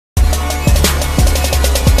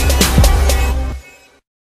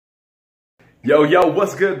Yo, yo,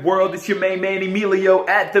 what's good, world? It's your main man, EMilio,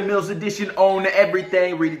 at the Mills Edition on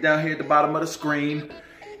everything. Read it down here at the bottom of the screen.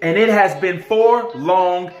 And it has been 4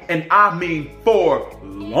 long, and I mean 4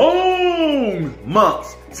 long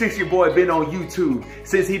months since your boy been on YouTube,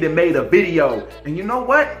 since he done made a video. And you know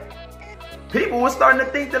what? People were starting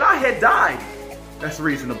to think that I had died. That's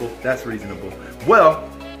reasonable. That's reasonable. Well,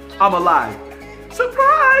 I'm alive.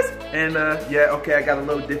 Surprise! And yeah, okay, I got a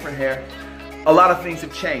little different hair. A lot of things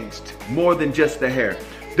have changed, more than just the hair.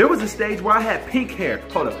 There was a stage where I had pink hair.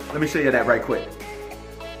 Hold up, let me show you that right quick.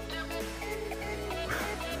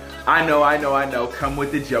 I know. Come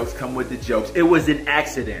with the jokes, come with the jokes. It was an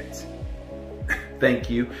accident.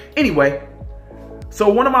 Thank you. Anyway, so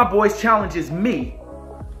one of my boys challenges me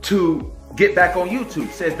to get back on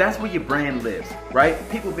YouTube. Says that's where your brand lives, right?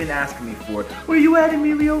 People been asking me for it. Where you at,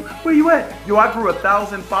 EMilio? Where you at? Yo, I grew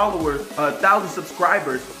 1,000 followers, 1,000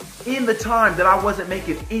 subscribers in the time that I wasn't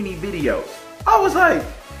making any videos. I was like,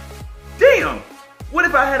 damn, what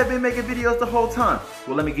if I had been making videos the whole time?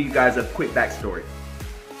 Well, let me give you guys a quick backstory.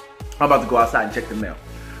 I'm about to go outside and check the mail.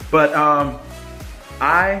 But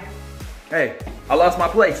I lost my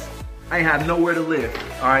place. I ain't have nowhere to live,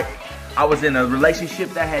 all right? I was in a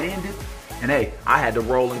relationship that had ended, and hey, I had to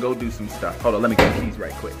roll and go do some stuff. Hold on, let me get the keys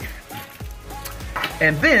right quick.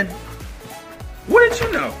 And then, what did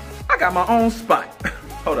you know? I got my own spot.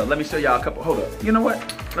 Hold on, let me show y'all a couple, hold up. You know what?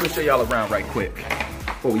 Let me show y'all around right quick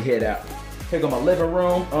before we head out. Here go my living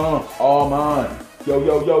room, all mine.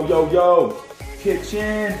 Yo.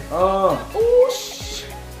 Kitchen, oosh,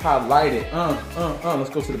 highlighted, let's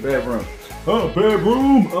go to the bedroom.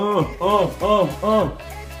 Bedroom,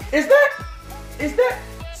 Is that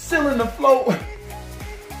ceiling to floor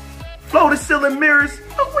to ceiling mirrors?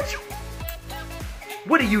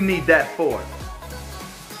 What do you need that for?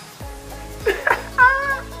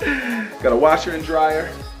 Got a washer and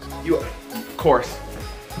dryer. Of course,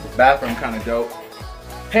 bathroom kind of dope.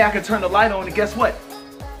 Hey, I can turn the light on and guess what?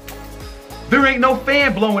 There ain't no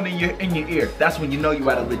fan blowing in your ear. That's when you know you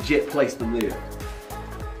at a legit place to live.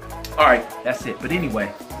 All right, that's it. But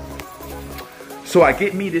anyway, so I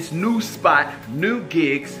get me this new spot, new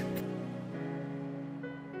gigs.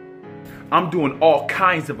 I'm doing all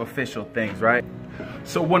kinds of official things, right?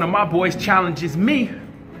 So one of my boys challenges me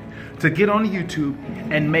to get on YouTube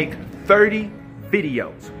and make 30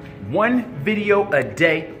 videos. 1 video a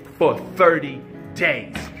day for 30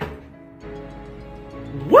 days.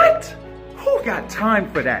 What? Who got time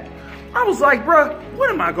for that? I was like, bruh, what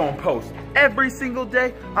am I gonna post? Every single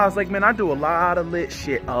day? I was like, man, I do a lot of lit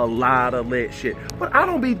shit. But I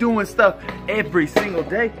don't be doing stuff every single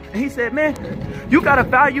day. And he said, man, you got a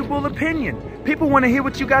valuable opinion. People wanna hear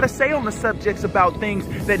what you gotta say on the subjects about things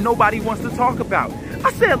that nobody wants to talk about.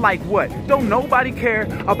 I said, like what? Don't nobody care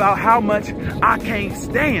about how much I can't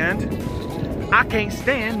stand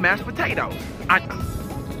mashed potatoes. I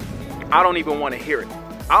don't even wanna hear it.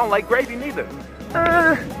 I don't like gravy neither.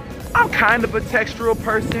 I'm kind of a textural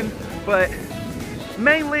person, but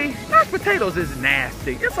mainly mashed potatoes is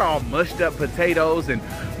nasty. It's all mushed up potatoes and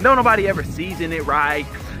nobody ever season it right.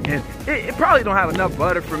 And it probably don't have enough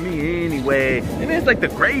butter for me anyway. And it's like the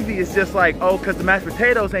gravy is just like, oh, cause the mashed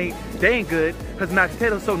potatoes ain't good, cause the mashed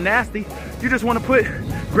potatoes so nasty, you just wanna put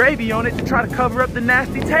gravy on it to try to cover up the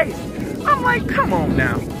nasty taste. I'm like, come on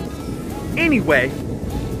now. Anyway,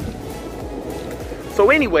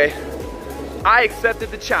 I accepted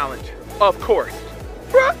the challenge, of course.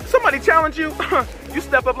 Bruh, somebody challenge you, you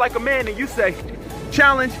step up like a man and you say,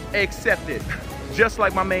 challenge accepted. Just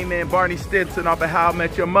like my main man, Barney Stinson off of How I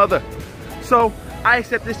Met Your Mother. So I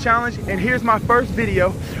accept this challenge and here's my first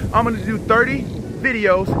video. I'm gonna do 30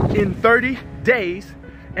 videos in 30 days.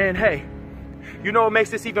 And hey, you know what makes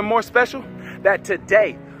this even more special? That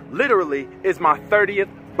today literally is my 30th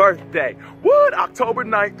birthday. What? October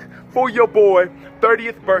 9th for your boy,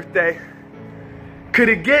 30th birthday. Could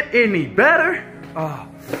it get any better? Oh,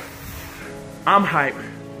 I'm hyped.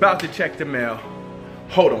 About to check the mail.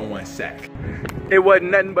 Hold on one sec. It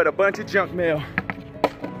wasn't nothing but a bunch of junk mail.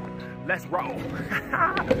 Let's roll.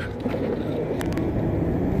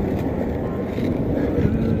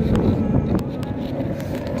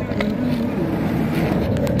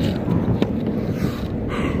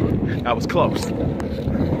 That was close.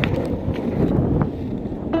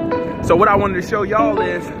 So what I wanted to show y'all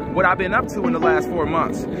is what I've been up to in the last 4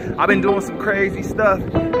 months. I've been doing some crazy stuff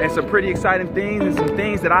and some pretty exciting things and some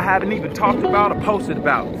things that I haven't even talked about or posted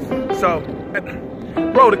about. So,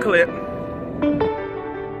 roll the clip.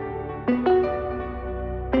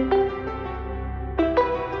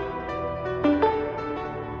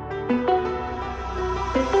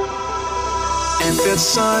 If it's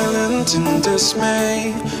silent in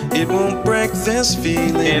dismay, it won't break this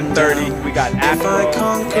feeling. In 30, we got If I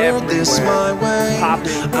conquer this my way,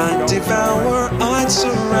 I'd devour, I'd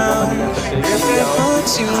surround. If it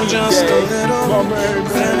hurts you just a little,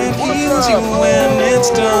 then it heals you when it's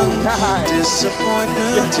done.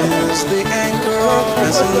 Disappointment is the anchor,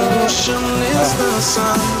 resolution is the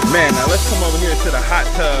sun. Man, now let's come over here to the hot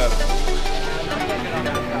tub.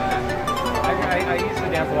 I used to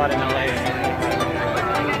dance a lot in LA.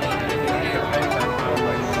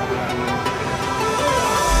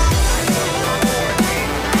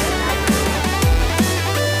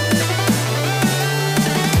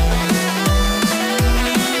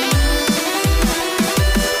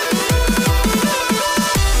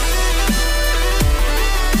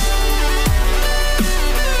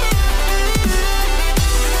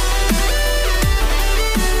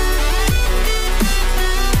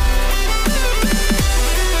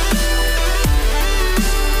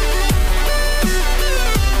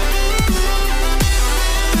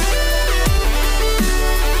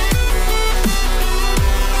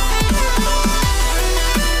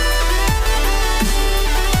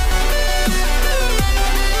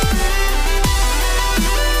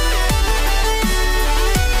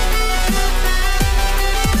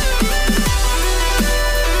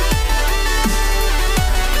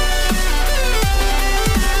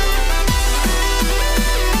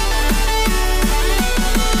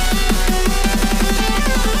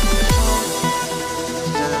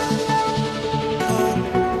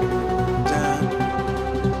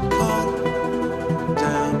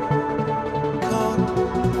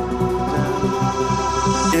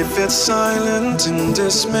 If it's silent in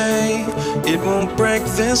dismay, it won't break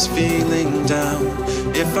this feeling down.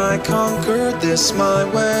 If I conquer this my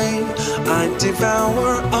way, I'd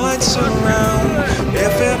devour, I'd surround.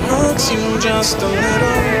 If it hurts you just a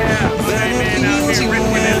little, then it heals you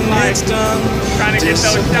when it's done.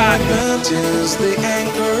 Disappointment is the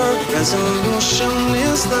anchor, resolution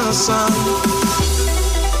is the sun.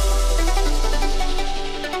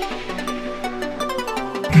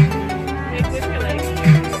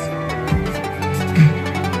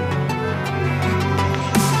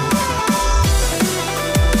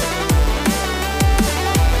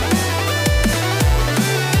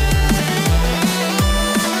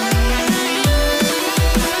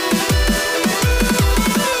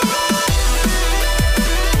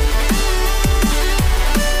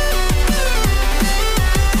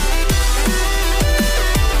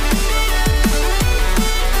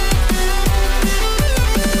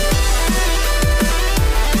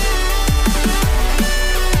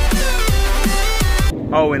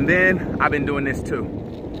 Oh, and then I've been doing this too.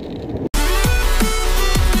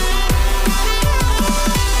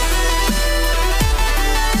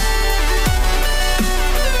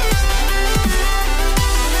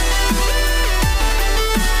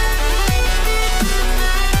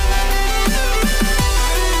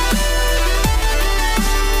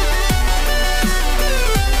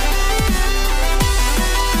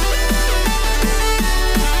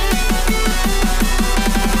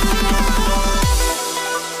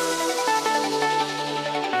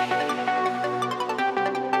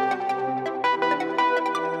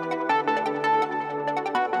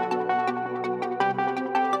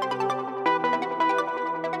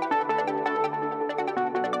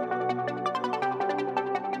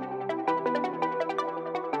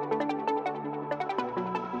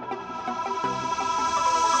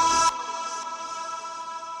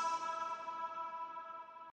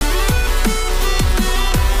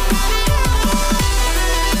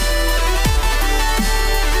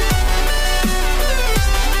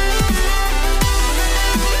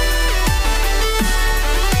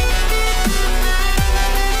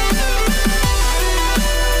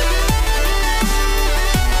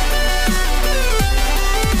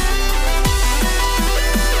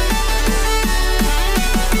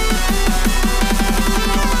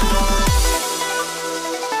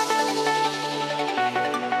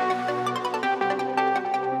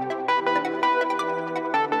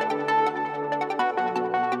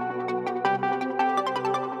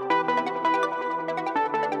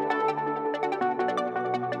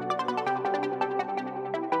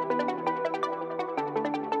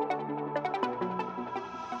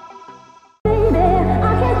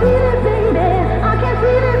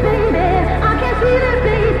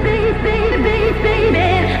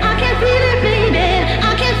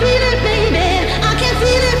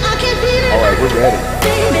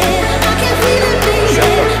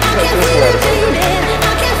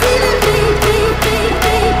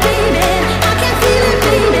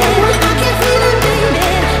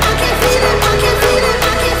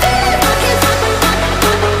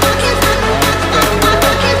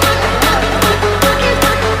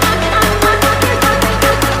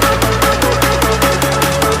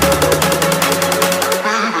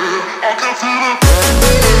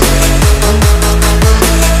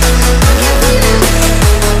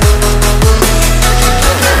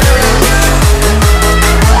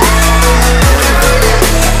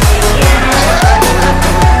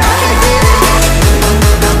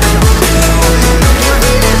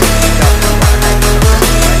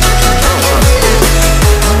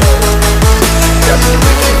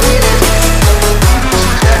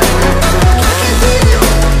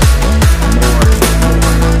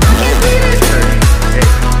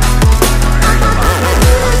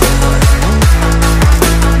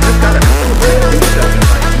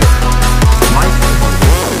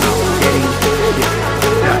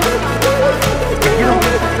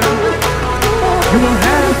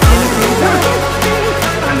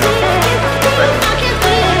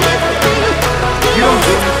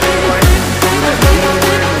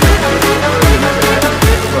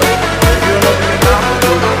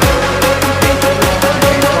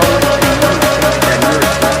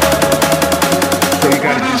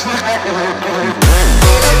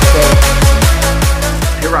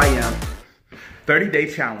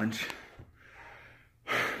 30-day challenge.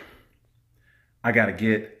 I gotta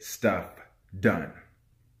get stuff done,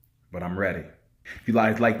 but I'm ready. If you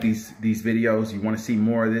guys like these videos, you want to see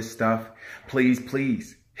more of this stuff,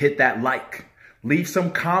 please hit that like, leave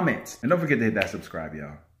some comments, and don't forget to hit that subscribe,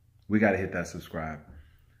 y'all. We gotta hit that subscribe.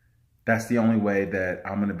 That's the only way that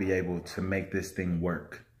I'm gonna be able to make this thing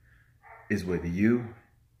work, is with you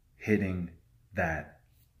hitting that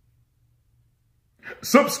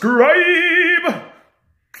subscribe.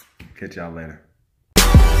 Catch y'all later.